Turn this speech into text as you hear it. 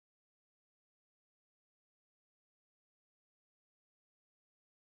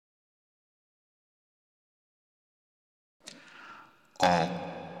all,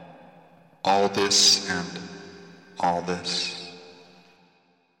 all this and all this.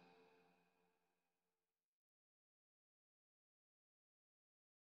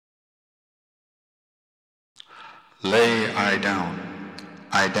 Lay I down,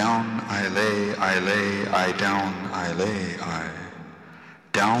 I down, I lay, I down, I lay, I.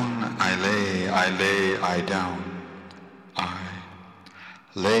 Down, I lay, I down, I.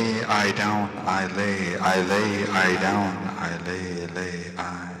 Lay I down, I lay, I down, I lay,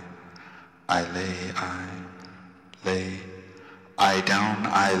 I. I lay, I. Lay. I down,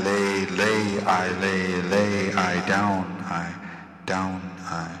 I lay, I lay, I down, I. Down,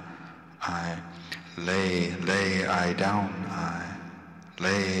 I. Lay, I down, I.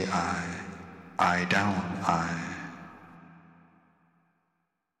 Lay, I down, I.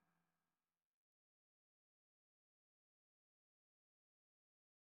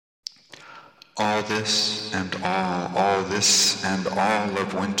 All this and all this and all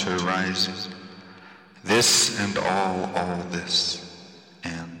of winter rises, this and all this,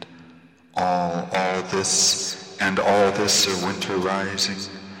 and all this and all this of winter rising,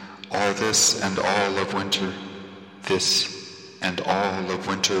 all this and all of winter, this and all of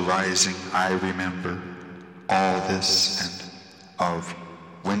winter rising I remember, all this and of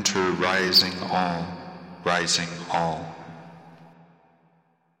winter rising all, rising all.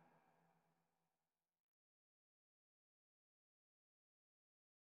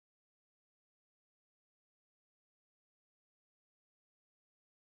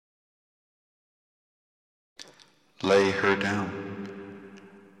 Lay her down,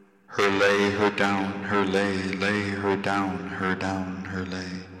 her lay her down, her lay her down, her down, her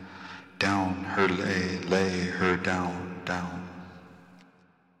lay, down, her lay her down, down.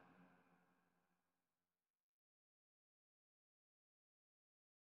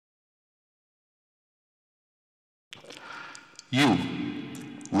 You,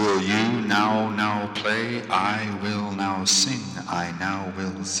 will you now play? I will now sing, I now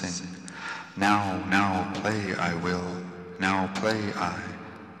will sing. Now play I will, now play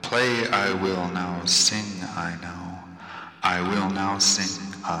I will now sing I will now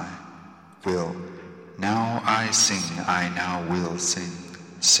sing I will, now I sing I now will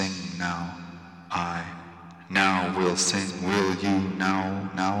sing now I now will sing, will you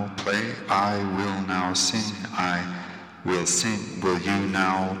now play? I will now sing I will sing, will you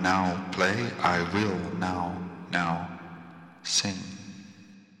now play? I will now sing.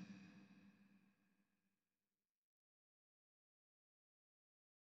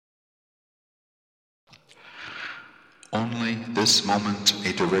 Only this moment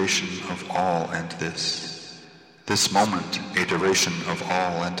a duration of all and this moment a duration of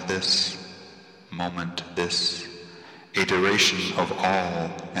all and this moment this, a duration of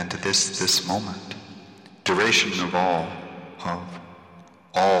all and this moment, duration of all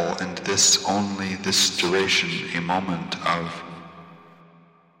and this, only this duration a moment of.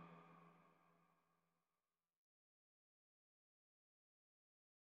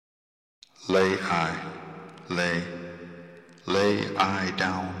 Lay I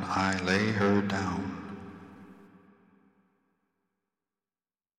down, I lay her down.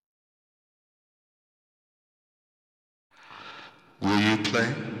 Will you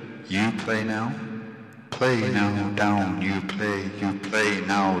play? You play now? Play now down, you play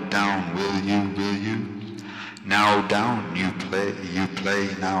now down, will you? Now down, you play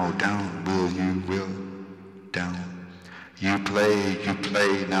now down, will, down. You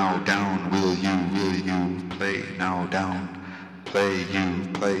play now down, will you play now down? Play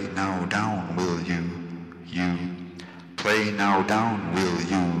now down, will you play now down, will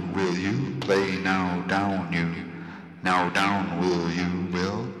you play now down, you now down, will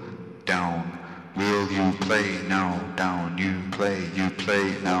down, will you play now down, you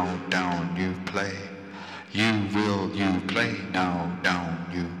play now down, you play, will you play now down,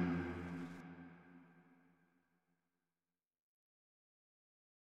 you.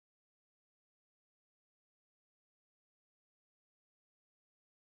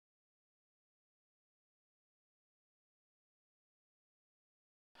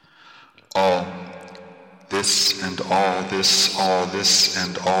 All this and all this, all this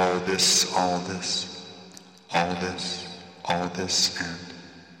and all this, all this, all this, all this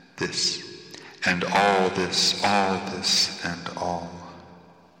and all this and all.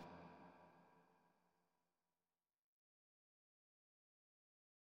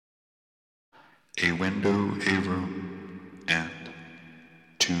 A window, a room, and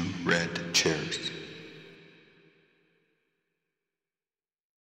 2 red chairs.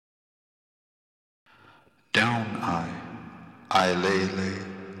 Down I lay,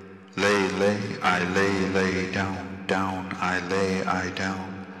 I lay down. down, I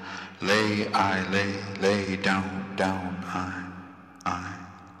down. Lay down, down, I.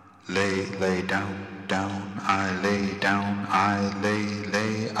 Lay down, I lay down, I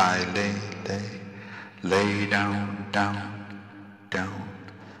lay, I lay down, down,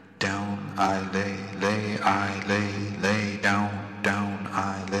 I lay down,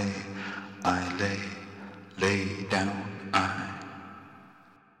 I lay down, I.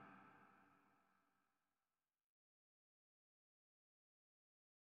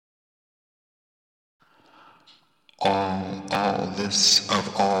 All this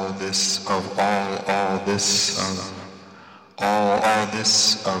of all this of all this of all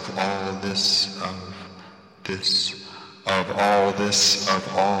this of all this of this of all this of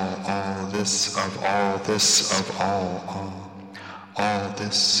all this of all this of all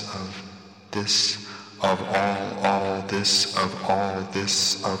this of this of all this of all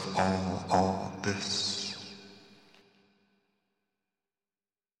this of all this.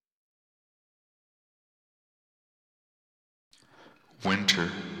 Winter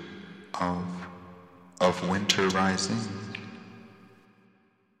of winter rising.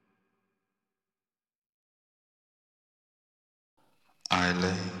 I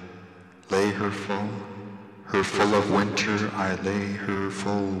lay her full of winter, I lay her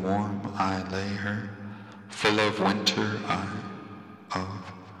full warm, I lay her full of winter,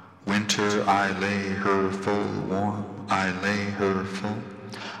 of winter, I lay her full warm, I lay her full,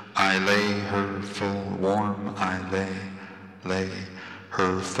 I lay her full warm, I lay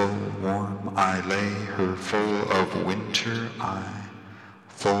her full warm, I lay her full of winter, I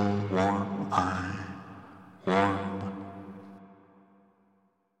full warm, I warm.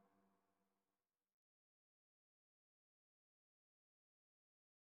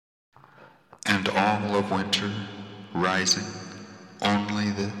 And all of winter rising,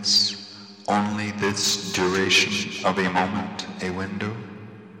 only this duration of a moment, a window,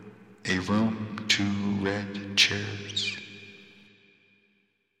 a room, 2 red chairs.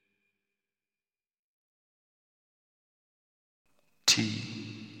 Tea,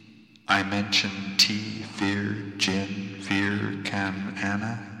 I mention tea, fear, gin, fear, can,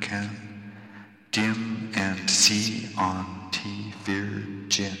 Anna, can, dim and see on tea, fear,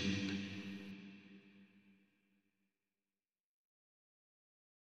 gin.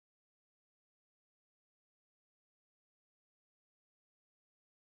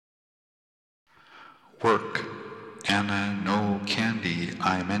 Work, Anna, no candy,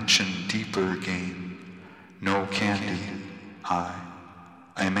 I mention deeper gain, no candy,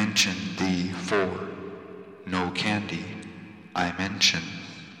 I mention thee for, no candy, I mention.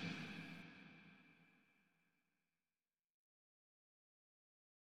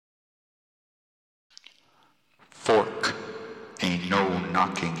 Fork, a no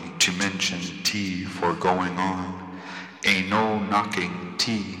knocking to mention tea for going on, a no knocking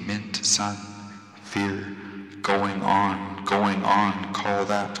tea mint sun, fear, going on, call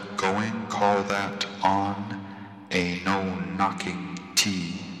that on, a no knocking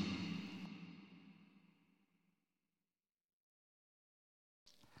tea.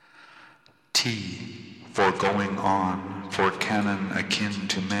 Tea, for going on, for canon akin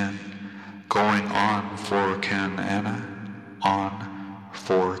to men, going on for can Anna, on,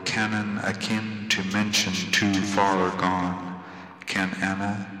 for canon akin to mention too far gone, can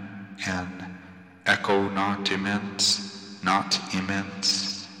Anna, an echo not immense,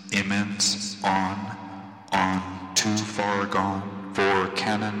 immense, on, too far gone, for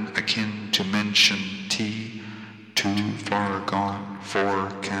canon akin to mention tea, too far gone, for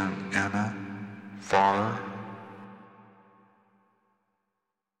can Anna, far.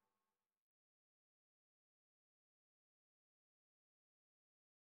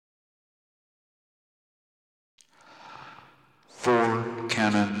 For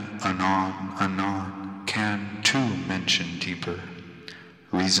canon anon, can too mention deeper,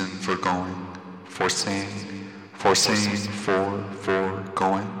 reason for going, for saying, for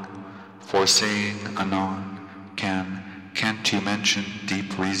going, for saying anon, can't you mention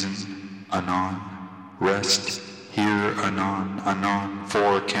deep reason, anon, rest, here anon,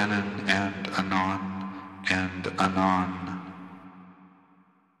 for canon and anon.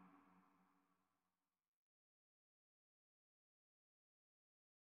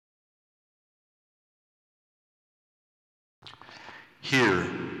 Here,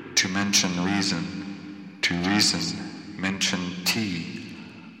 to mention reason, to reason, mention tea.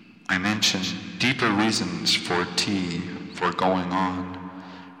 I mention deeper reasons for tea, for going on,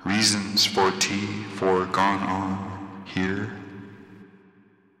 reasons for tea, for gone on, here.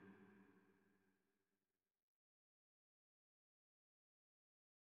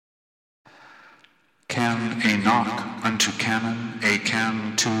 can a knock unto cannon, a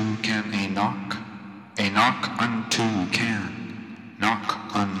can to can a knock unto can,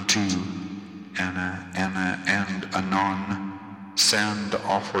 knock unto Anna, and anon, sand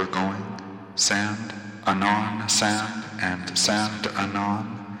offer going, sand, anon, sand, and sand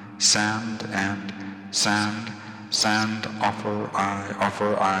anon, sand and sand, sand offer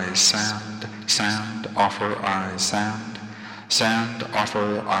I, sand offer I, sand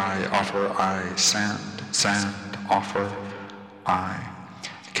offer I, sand offer I,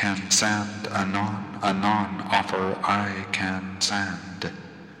 can sand anon offer I, can sand.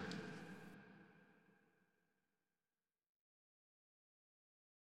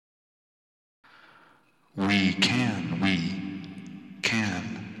 We can,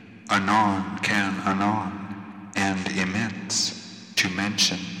 anon, and immense, to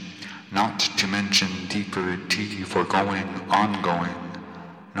mention, not to mention deeper T for going, ongoing,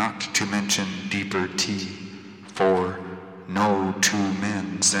 not to mention deeper T for no two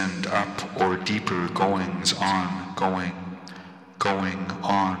men send up or deeper goings on, going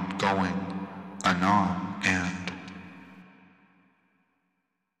on, going, anon, and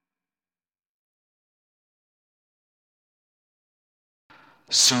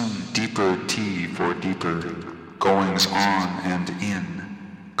soon deeper T for deeper, goings on and in,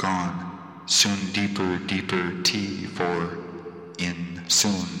 gone, soon deeper T for in,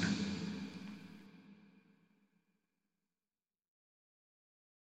 soon.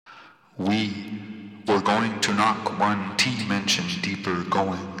 We're going to knock one T mention deeper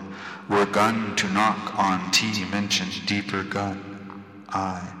going, we're gun to knock on T mention deeper gun,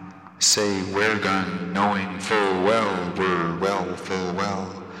 I say where gun, knowing full well we're well, full well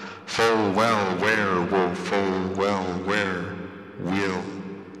where we're full well where will,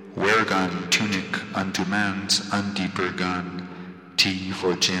 where gun tunic unto man's undeeper gun, T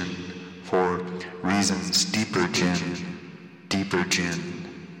for gin, for reasons deeper gin, deeper gin,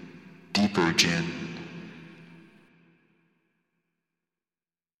 deeper gin.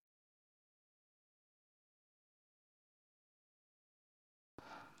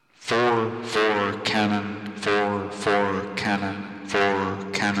 For cannon, for cannon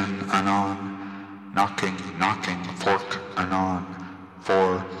anon, knocking, fork anon,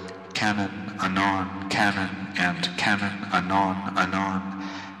 for cannon anon, cannon and cannon anon,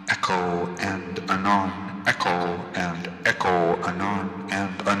 echo and echo anon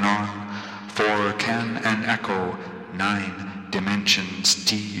and anon, for can and echo, 9 dimensions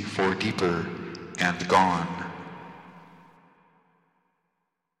T for deeper and gone.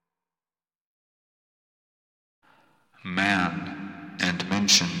 Man and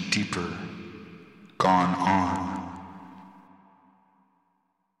mention deeper, gone on.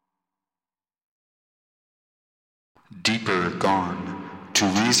 Deeper gone, to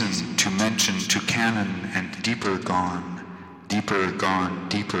reason, to mention, to canon, and deeper gone, deeper gone,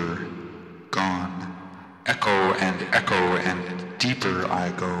 deeper gone. Echo, and deeper I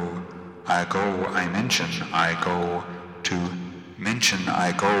go, I mention, I go, to mention,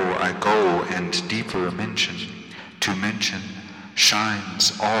 I go, and deeper mention. To mention,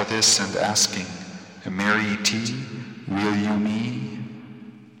 shines all this and asking, Mary T, will you me?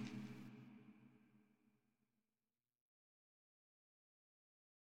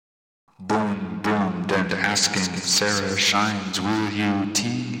 Boomed and asking, Sarah shines, will you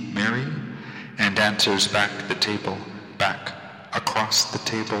T, Mary? And answers back the table, back, across the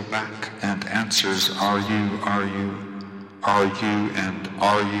table back, and answers, are you, and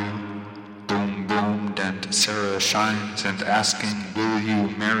are you? Boomed and Sarah shines and asking, will you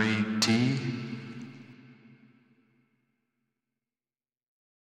marry T?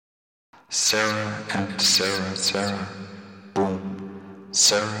 Sarah and Sarah, boom.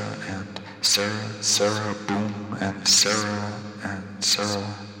 Sarah and Sarah, boom. And Sarah and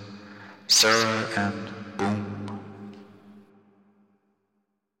Sarah and boom.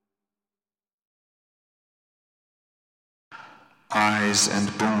 Eyes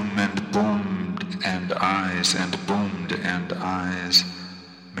and boom and boomed and eyes and boomed and eyes.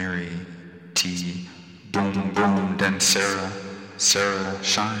 Mary T. Boomed and Sarah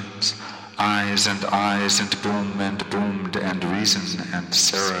shines. Eyes and boom and boomed and reason and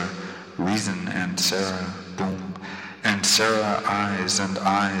Sarah boom. And Sarah eyes,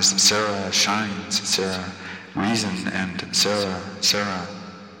 Sarah shines, Sarah reason and Sarah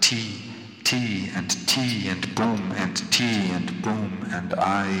T and boom and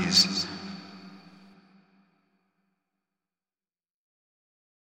eyes.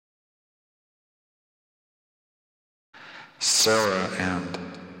 Sarah and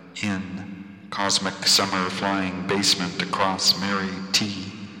in cosmic summer flying basement across Mary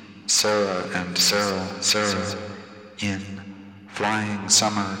T Sarah and Sarah, Sarah, in flying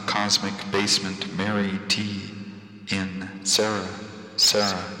summer cosmic basement Mary T, in Sarah,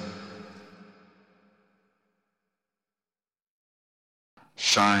 Sarah.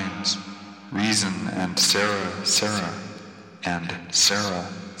 Shines, reason and Sarah, Sarah, and Sarah,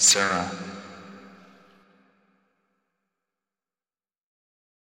 Sarah.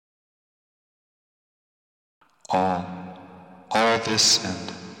 All this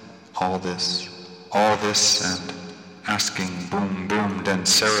and all this and asking boom boom, then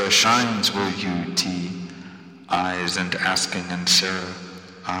Sarah shines will you T, eyes and asking and Sarah,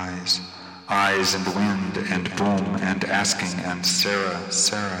 eyes and wind and boom and asking and Sarah,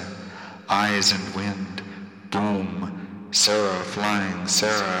 Sarah, eyes and wind, boom, Sarah flying,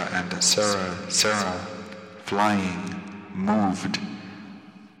 Sarah and Sarah, Sarah, flying, moved.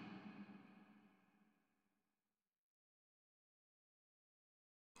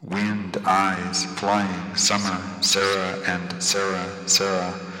 Wind, eyes, flying, summer, Sarah and Sarah,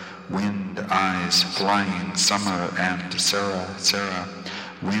 Sarah, wind, eyes, flying, summer and Sarah, Sarah,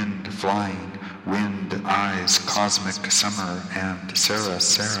 wind, flying, wind, eyes, cosmic, summer and Sarah,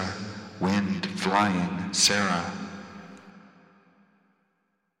 Sarah, wind, flying, Sarah.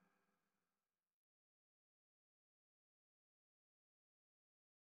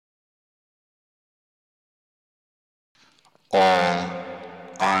 All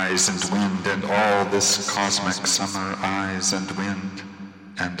eyes and wind and all this cosmic summer, eyes and wind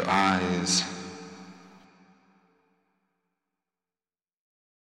and eyes.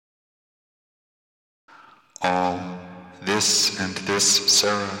 All this and this,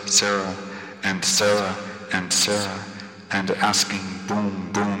 Sarah, Sarah, and Sarah, and Sarah, and asking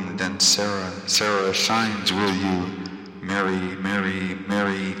boom, boom, then Sarah, Sarah shines will you, Mary, Mary,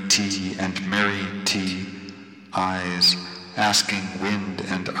 Mary T, and Mary T, eyes, asking wind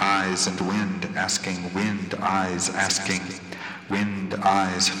and eyes and wind, asking wind, eyes, asking wind,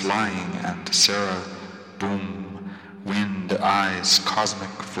 eyes, flying, and Sarah, boom, wind, eyes, cosmic,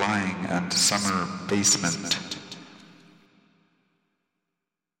 flying, and summer basement.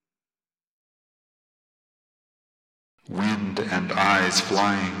 Wind and eyes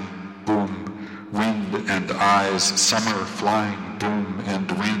flying, boom, wind and eyes, summer flying, boom, and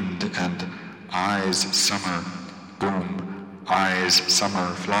wind and eyes, summer, boom, eyes,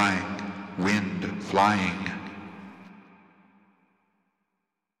 summer flying, wind flying.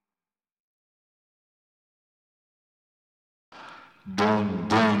 Boom,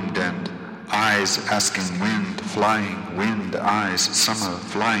 boomed and eyes asking wind flying, wind, eyes, summer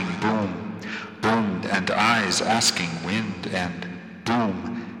flying, boom, boomed and eyes asking wind and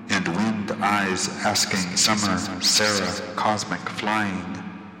boom, and wind, eyes asking summer, Sarah, cosmic flying.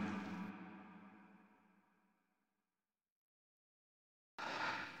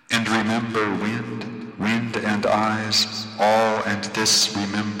 And remember wind, wind and eyes, all and this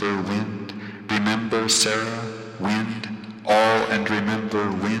remember wind, remember Sarah, wind, all and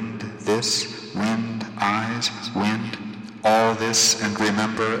remember wind, this, wind, eyes, wind, all this and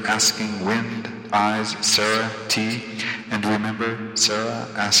remember asking wind, eyes, Sarah, T, and remember Sarah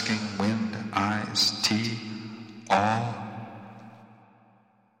asking wind, eyes, T, all.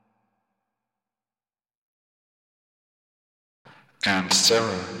 And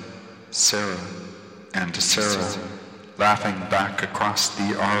Sarah, Sarah, and Sarah, laughing back across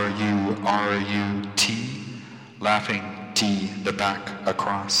the R-U-R-U-T, laughing T, the back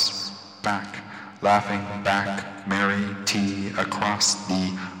across, back, laughing back, Mary T, across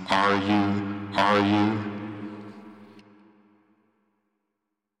the R-U-R-U.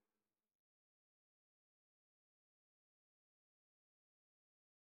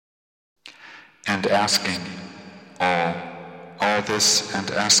 And asking, all this and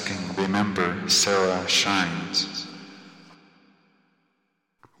asking, remember Sarah shines.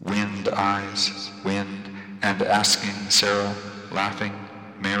 Wind, eyes, wind, and asking Sarah, laughing,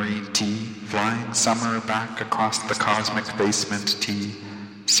 Mary T, flying summer back across the cosmic basement T,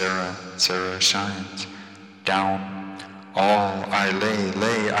 Sarah, Sarah shines. Down, all I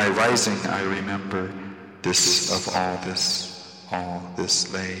lay, I rising, I remember, this of all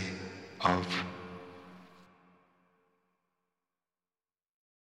this lay of.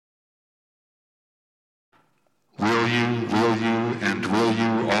 Will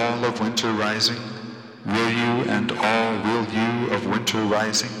you all of winter rising? Will you and all will you of winter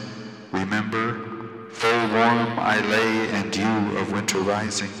rising? Remember, full warm I lay and you of winter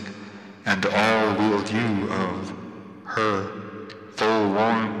rising, and all will you of her. Full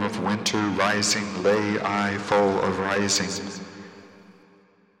warm of winter rising lay I full of rising.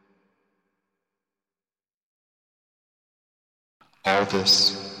 All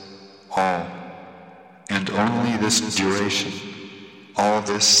this all, and only this duration, all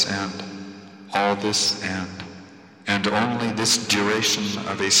this and only this duration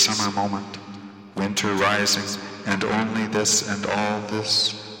of a summer moment, winter rising, and only this and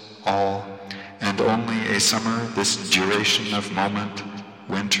all, and only a summer, this duration of moment,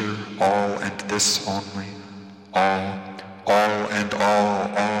 winter, all and this only, all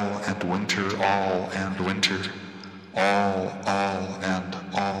and winter, all and winter, all and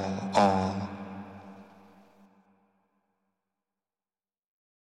all.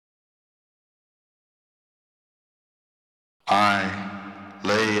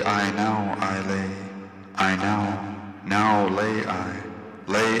 Now lay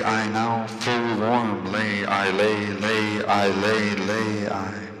I now, full warm lay I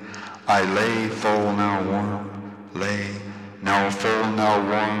lay full now warm, lay, now full now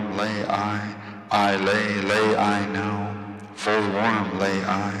warm lay I lay I now, full warm lay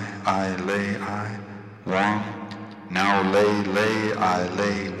I lay warm, now lay I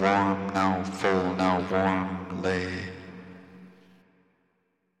lay warm, now full now warm lay.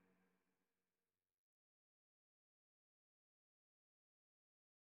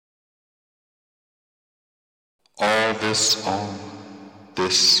 All this, all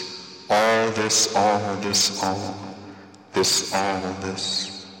this, all this, all this, all this, all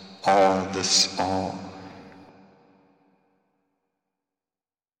this, all this, all.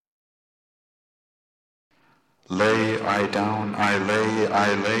 Lay I down, I lay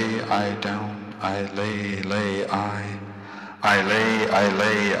I down, I lay I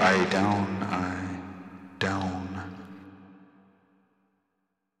down.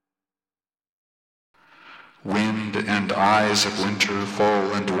 Wind and eyes of winter,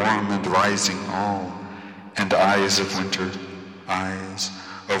 full and warm and rising all, and eyes of winter,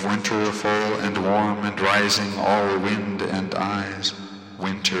 full and warm and rising all, wind and eyes,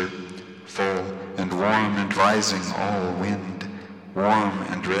 winter, full and warm and rising all, wind, warm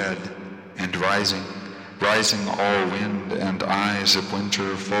and red, and rising all, wind and eyes of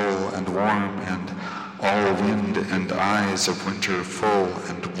winter, full and warm, and all wind and eyes of winter, full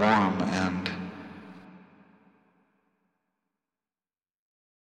and warm, and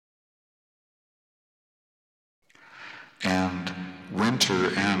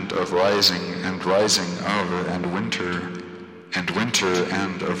winter and of rising and rising of, and winter and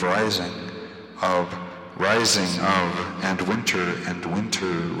of rising of, and winter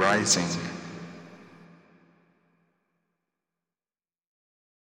rising.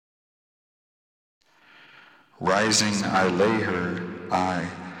 Rising I lay her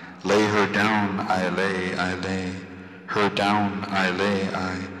down, I lay her down, I lay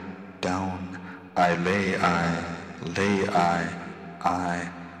down, I lay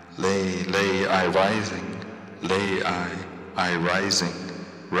I rising, lay I rising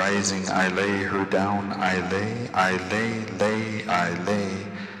I lay her down, I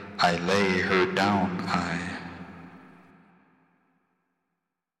lay her down,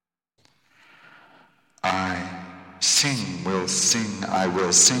 I sing, will sing, I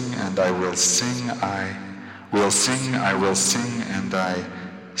will sing, and I will sing, I will sing, I will sing, and I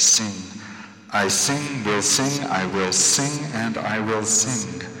sing. I sing, will sing, I will sing, and I will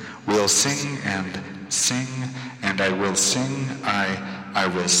sing. Will sing and sing, and I will sing, I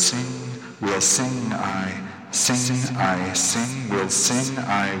will sing, will sing, I sing, will sing,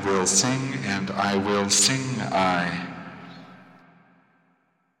 I will sing, and I will sing,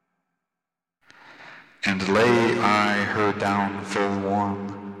 And lay I her down full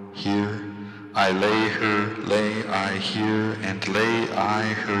warm here, I lay I here, and lay I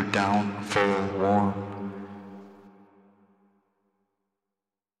her down full warm.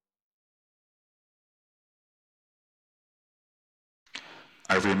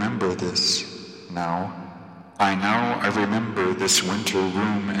 I remember this now. I remember this winter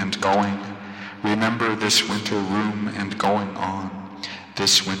room and going. Remember this winter room and going on.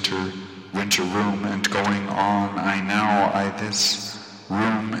 This winter room and going on. This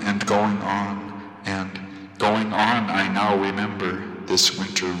room and going on. And going on, I now remember this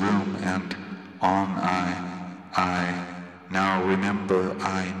winter room and on. I now remember.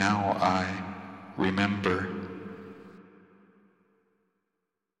 I remember.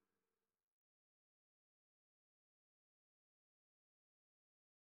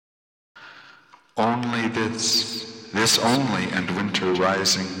 Only this only, and winter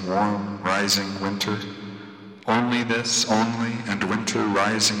rising, warm, rising winter. Only this only, and winter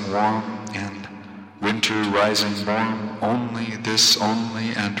rising warm, and winter rising warm. Only this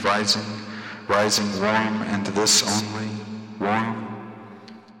only, and rising warm, and this only, warm.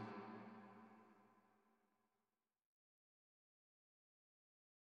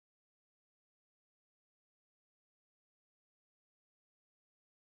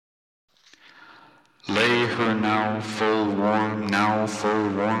 Lay her now full warm, now full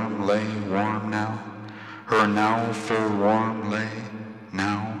warm, lay warm now. Her now full warm lay,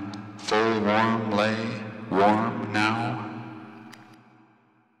 now full warm lay, warm now.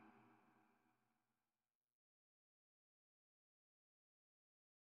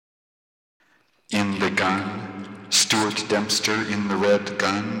 In the gun, Stuart Dempster in the red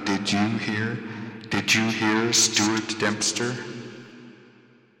gun, did you hear? Did you hear Stuart Dempster?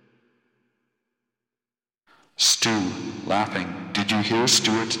 Stu, laughing, did you hear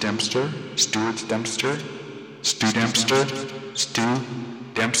Stuart Dempster? Stuart Dempster? Stu Dempster? Stu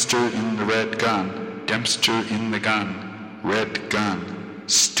Dempster in the red gun, Dempster in the gun, red gun,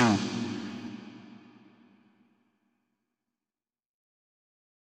 Stu.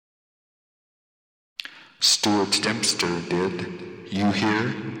 Stuart Dempster did. You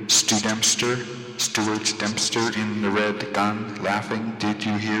hear? Stu Dempster? Stuart Dempster in the red gun, laughing, did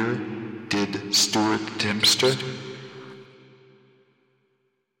you hear? Did Stuart Dempster?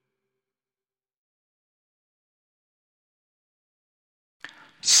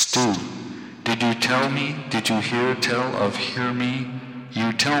 Stu, did you tell me? Did you hear tell of hear me?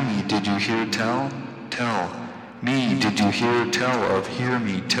 You tell me, did you hear tell? Tell. Me, did you hear tell of hear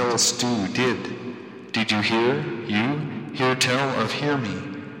me? Tell Stu did. Did you hear? You? Hear tell of hear me.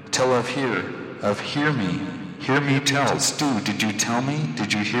 Tell of hear me. Hear me tell. Stu, did you tell me?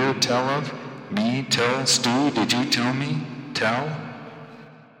 Did you hear tell of me? Tell Stu, did you tell me? Tell?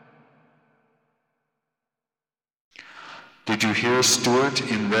 Did you hear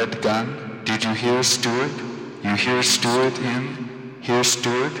Stuart in red gun? Did you hear Stuart? You hear Stuart in? Hear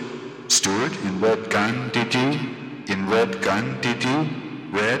Stuart? Stuart in red gun, did you? In red gun, did you?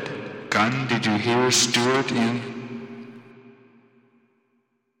 Red gun, did you hear Stuart in?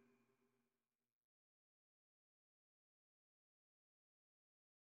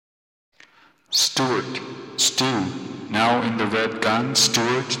 Stuart, Stu, now in the red gun,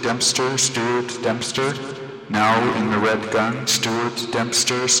 Stuart Dempster, Stuart Dempster, now in the red gun, Stuart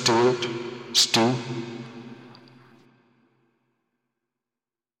Dempster, Stuart, Stu.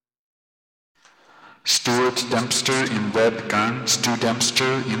 Stuart Dempster in red gun, Stu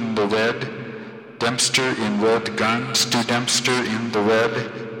Dempster in the red, Dempster in red gun, Stu Dempster in the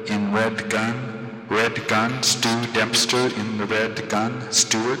red gun, Stu Dempster in the red gun,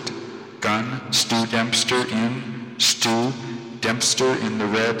 Stuart, gun, Stu Dempster in, Stu Dempster in the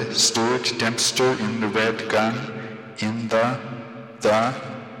red, Stuart Dempster in the red gun, in the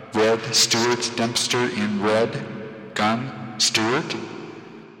red, Stuart Dempster in red gun, Stuart.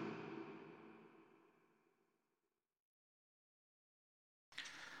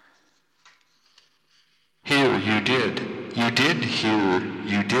 Here you did hear,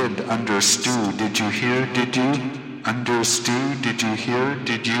 you did under Stu, did you hear, did you? Under Stu, did you hear,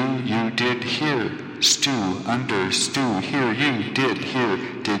 did you did hear, Stu, under Stu, here you did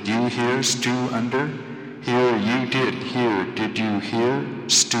hear Stu under? Here you did you hear,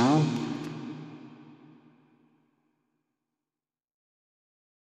 Stu?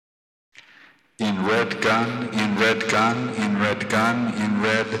 In red gun, in red gun, in red gun, in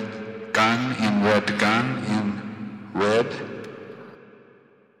red gun, in red gun, in red.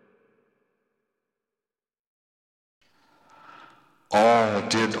 All,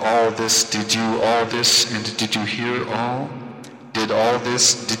 did all this, did you all this, and did you hear all? Did all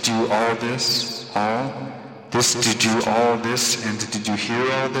this, did you all this, all? This, did you all this, and did you hear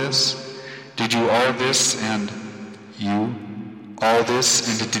all this? Did you all this, and you all this,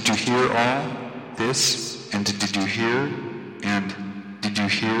 and did you hear all this, and did you hear, and did you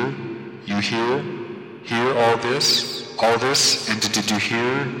hear, you hear all this, and did you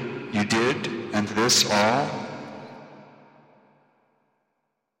hear, you did, and this all?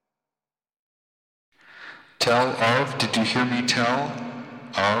 Tell of, did you hear me tell?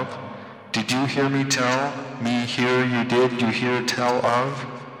 Of, did you hear me tell? Me hear, you did, you hear tell of?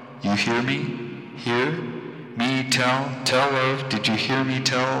 You hear me? Hear? Me tell of, did you hear me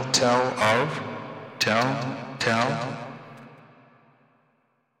tell of? Tell?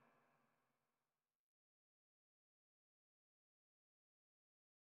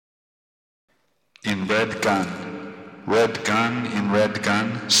 In red gun, in red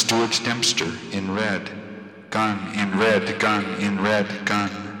gun, Stuart Dempster, in red gun, in red gun, in red gun.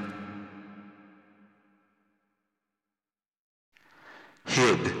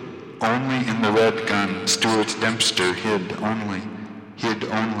 Hid, only in the red gun, Stuart Dempster, hid only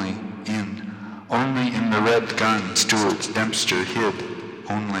in the red gun, Stuart Dempster, hid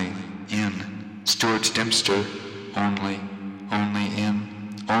only in, Stuart Dempster, only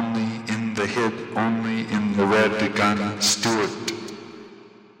in the hid, only in the red gun, Stuart.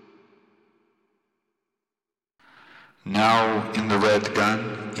 Now in the red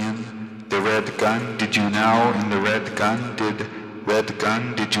gun, in the red gun, did you now in the red gun, did red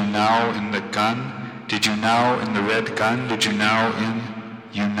gun, did you now in the gun, did you now in the red gun, did you now in,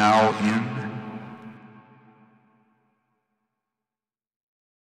 you now in?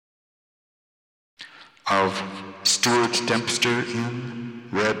 Of Stuart Dempster in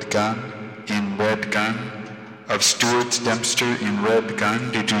red gun, in red gun, of Stuart Dempster in red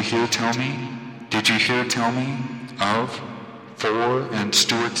gun, did you hear tell me? Did you hear tell me? Of for and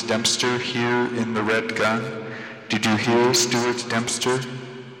Stuart Dempster here in the red gun. Did you hear Stuart Dempster?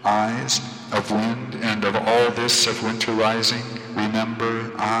 Eyes of wind and of all this of winter rising.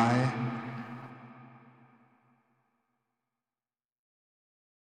 Remember I.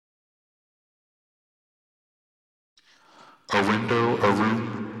 A window, a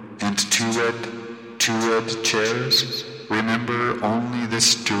room, and two red chairs. Remember only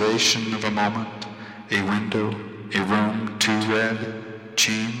this duration of a moment. A window, a room, two red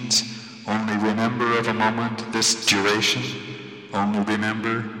chains. Only remember of a moment this duration. Only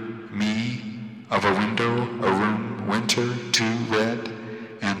remember me of a window, a room, winter, two red,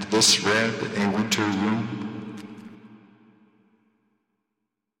 and this red, a winter room.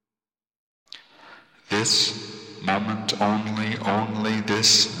 This moment only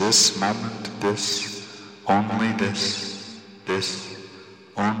this moment, this, only this,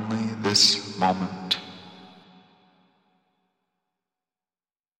 only this moment.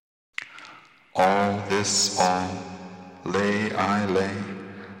 All this, all, lay I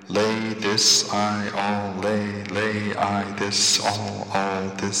lay this I all lay I this all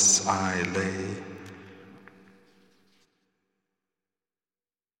this I lay.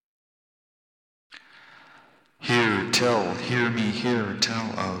 Hear me, hear,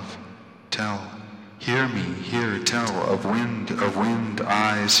 tell of, tell. Hear me, hear, tell of wind,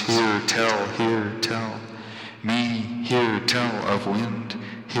 eyes, hear, tell. Me, hear, tell of wind,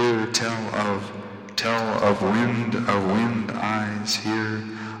 hear, tell of wind, eyes, hear,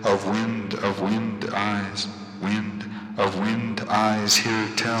 of wind, eyes, wind, of wind, eyes, hear,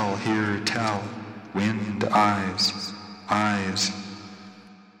 tell, wind, eyes, eyes.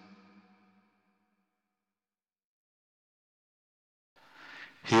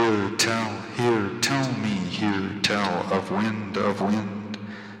 Here, tell me, here, tell of wind,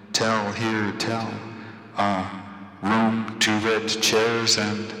 tell, here, tell, room, two red chairs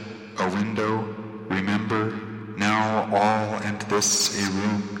and a window, remember, now all and this a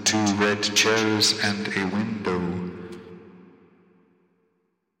room, two red chairs and a window.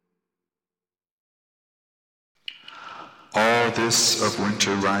 All this of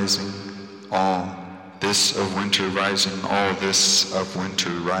winter rising, all this of winter rising, all this of winter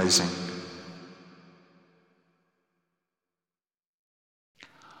rising.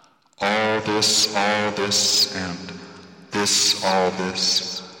 All this, and this,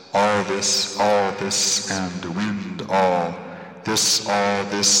 all this and wind, all this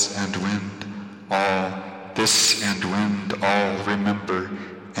and wind, all this and wind, all remember,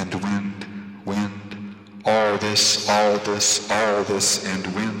 and wind, all this and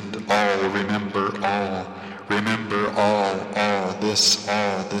wind, all remember, all this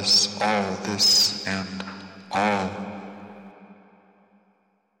and all.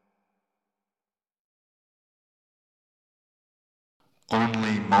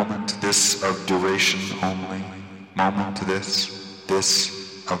 Only moment this of duration, only moment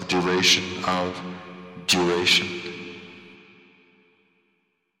this of duration,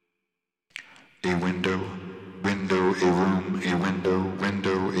 A window, a room, a window,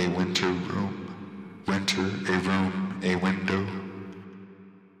 a winter room, a room, a window.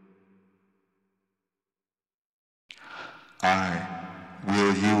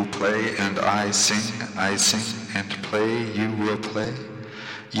 Will you play and I sing and play, you will play.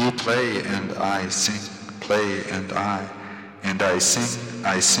 You play and I sing, play and I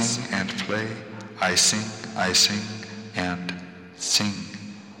sing and play, I sing and sing.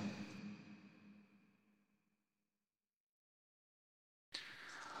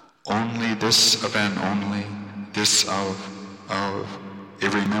 Only this of an only, this of a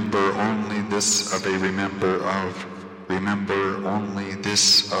remember, only this of a remember of, remember only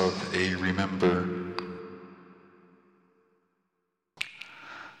this of a remember.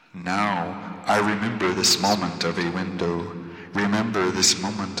 Now I remember this moment of a window, remember this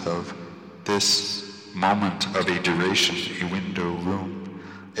moment of a duration, a window, room,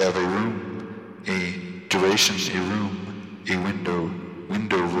 of a room, a duration, a room, a window,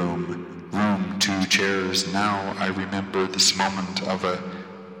 room, two chairs. Now I remember this moment of a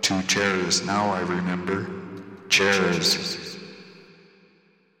two chairs. Now I remember chairs.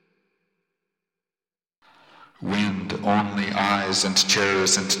 Wind, only eyes and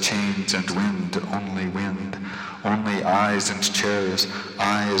chairs and chains and wind, only wind. Only eyes and chairs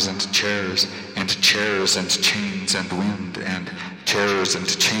and chairs and chains and wind and chairs and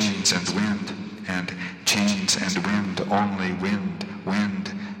chains and wind and chains and wind, only wind,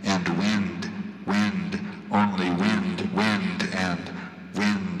 wind and wind, wind, only wind, wind and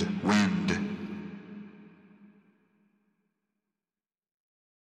wind, wind.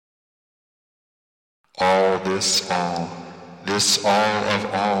 All this all of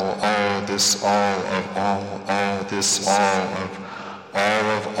all this all of all this all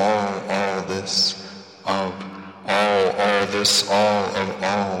this of all this all of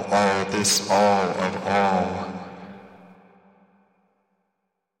all this all of all.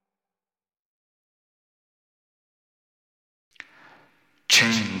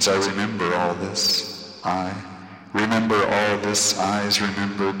 Chains, I remember all this, I remember all this, eyes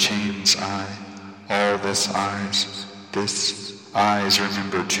remember chains, I all this eyes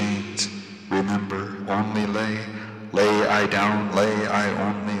remember chains, remember only lay I down, lay I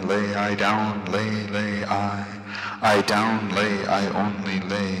only, lay I down, lay I down, lay I only,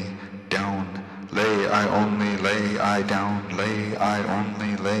 lay down, lay I only, lay I down, lay I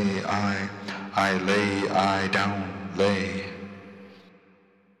only, lay I lay I down, lay.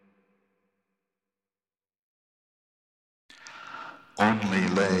 Only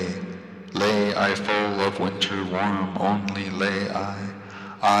lay I full of winter warm, only lay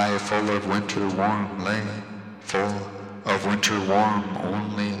I full of winter warm, lay full of winter warm,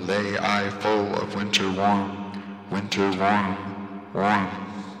 only lay I full of winter warm, warm.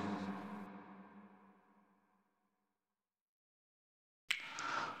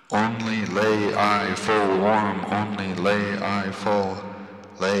 Only lay I full warm, only lay I full,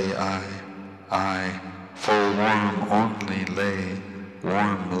 lay I full warm, only lay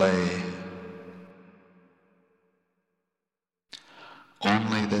warm, lay.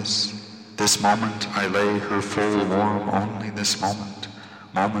 Only this moment I lay her full warm, only this moment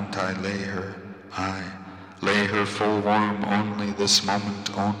I lay her full warm, only this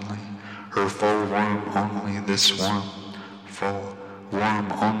moment, only her full warm, only this warm, full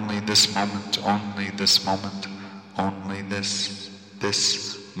warm, only this moment, only this moment, only this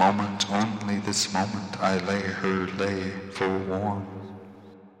moment, only this moment I lay her full warm.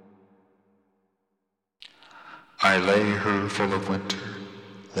 I lay her full of winter,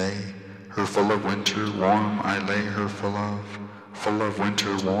 lay her full of winter warm, I lay her full of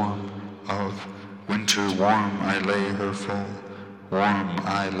winter warm, of winter warm, I lay her full warm,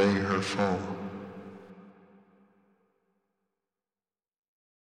 I lay her full.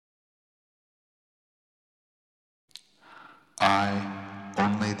 I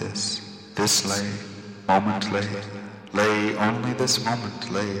only this moment lay only this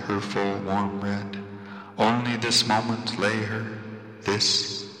moment lay her full warm red. Only this moment lay her,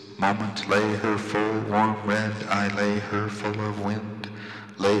 this moment lay her full warm red, I lay her full of wind,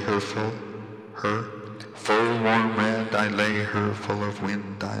 lay her full warm red, I lay her full of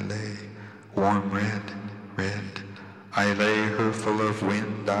wind, I lay warm red, I lay her full of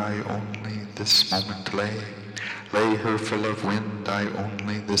wind, I only this moment lay her full of wind, I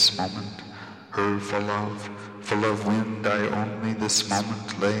only this moment, her full of wind, I only this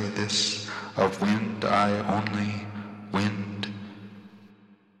moment lay this of wind, I only wind.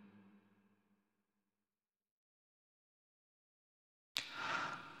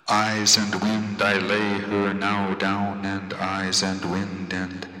 Eyes and wind, I lay her now down, and eyes and wind,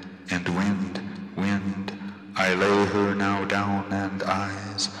 and wind, I lay her now down, and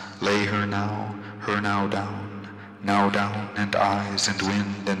eyes, lay her now down, and eyes and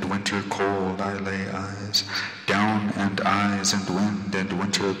wind, and winter cold, I lay eyes down, and eyes and wind, and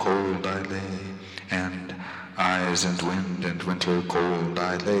winter cold, I lay, and eyes and wind, and winter cold,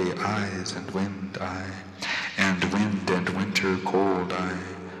 I lay eyes and wind, and wind, and winter cold, I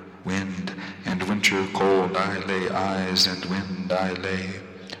wind, and winter cold, I lay eyes and wind, I lay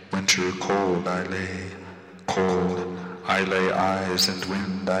winter cold, I lay cold, I lay eyes and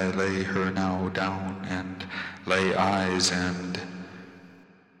wind, I lay her now down, and lay eyes and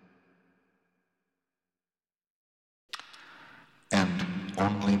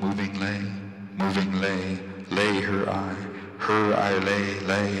only moving lay her I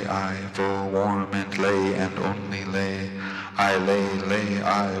lay I full warm, and lay and only lay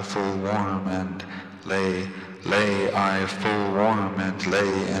I full warm, and lay I full warm, and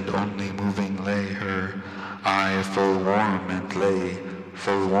lay and only moving lay her I full warm, and lay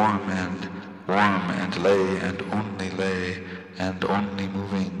full warm, and lay and only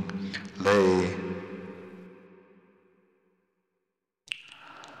moving lay.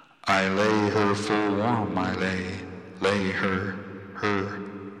 I lay her full warm, I lay her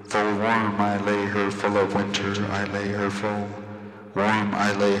full warm, I lay her full of winter, I lay her full warm,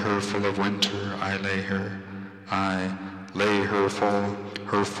 I lay her full of winter, I lay her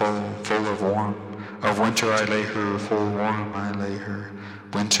full of warm, of winter, I lay her full warm, I lay her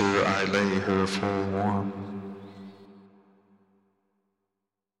winter, I lay her full warm.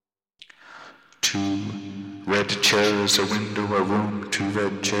 2 red chairs, a window, a room, 2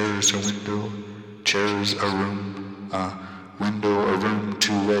 red chairs, a window, chairs, a room, a window, a room,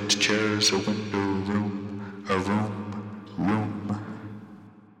 2 red chairs, a window, room, a room.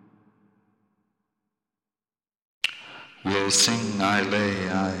 Will sing, I lay,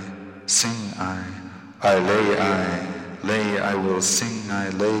 I sing, I lay, I will sing, I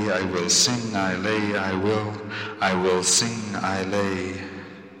lay, I will sing, I lay, I will sing, I lay.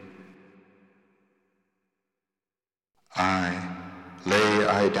 I lay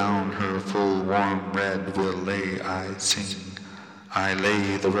I down her full warm red, will lay I sing, I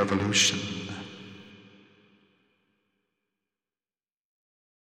lay the revolution,